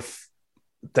know if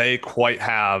they quite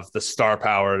have the star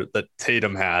power that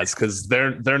Tatum has, because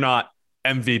they're not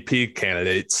MVP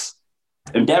candidates.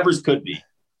 And Devers could be.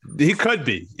 He could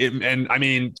be.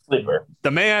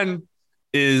 The man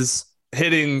is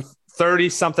hitting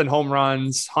 30-something home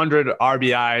runs, 100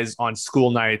 RBIs on school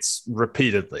nights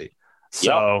repeatedly.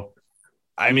 So,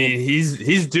 yep.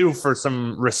 He's due for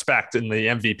some respect in the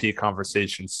MVP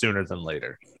conversation sooner than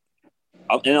later.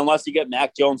 And unless you get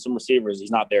Mac Jones some receivers,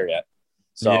 he's not there yet.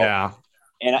 So, yeah.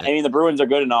 And the Bruins are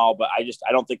good and all, but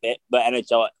I don't think the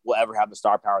NHL will ever have the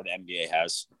star power the NBA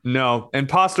has. No, and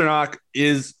Pasternak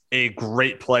is a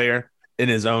great player in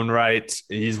his own right.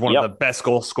 He's one of the best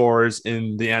goal scorers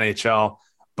in the NHL.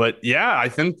 But yeah, I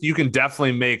think you can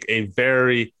definitely make a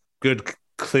very good,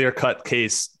 clear-cut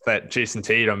case that Jason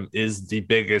Tatum is the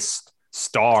biggest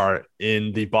star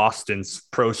in the Boston's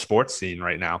pro sports scene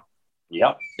right now.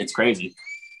 Yep, it's crazy.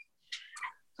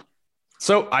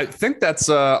 So I think that's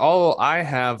all I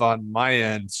have on my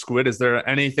end. Squid, is there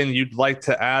anything you'd like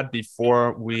to add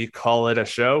before we call it a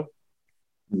show?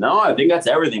 No, I think that's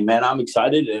everything, man. I'm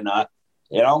excited, and I'd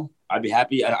be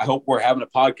happy. I hope we're having a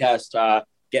podcast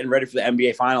getting ready for the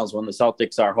NBA Finals when the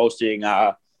Celtics are hosting.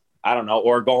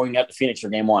 Or going at the Phoenix for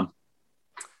Game 1.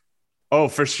 Oh,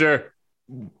 for sure.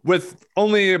 With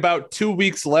only about 2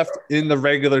 weeks left in the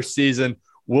regular season,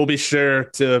 we'll be sure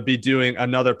to be doing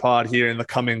another pod here in the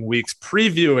coming weeks,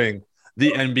 previewing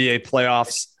the NBA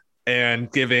playoffs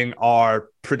and giving our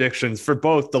predictions for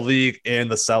both the league and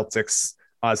the Celtics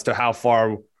as to how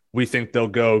far we think they'll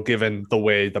go, given the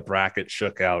way the bracket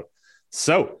shook out.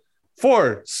 So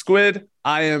for Squid,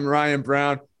 I am Ryan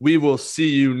Brown. We will see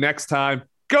you next time.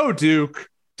 Go Duke.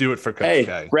 Do it for Coach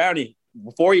K. Brownie,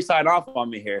 before you sign off on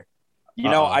me here,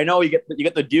 I know you get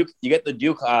the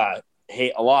Duke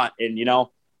hate a lot. And,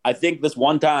 I think this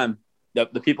one time the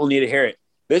people need to hear it.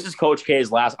 This is Coach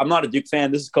K's last. I'm not a Duke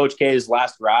fan. This is Coach K's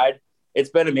last ride.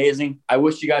 It's been amazing. I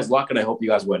wish you guys luck, and I hope you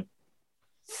guys win.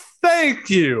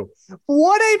 Thank you.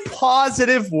 What a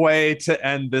positive way to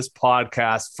end this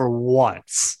podcast for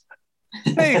once.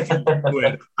 Thank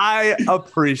you. I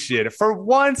appreciate it. For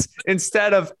once,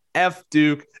 instead of F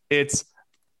Duke, it's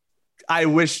I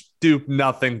wish Duke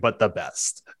nothing but the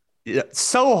best. Yeah,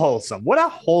 so wholesome. What a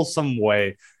wholesome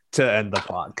way to end the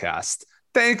podcast.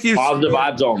 Thank you. Positive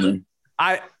vibes only.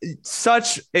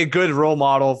 Such a good role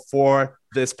model for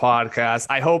this podcast.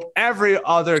 I hope every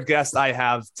other guest I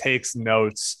have takes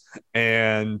notes.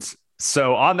 And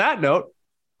so on that note,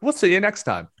 we'll see you next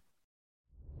time.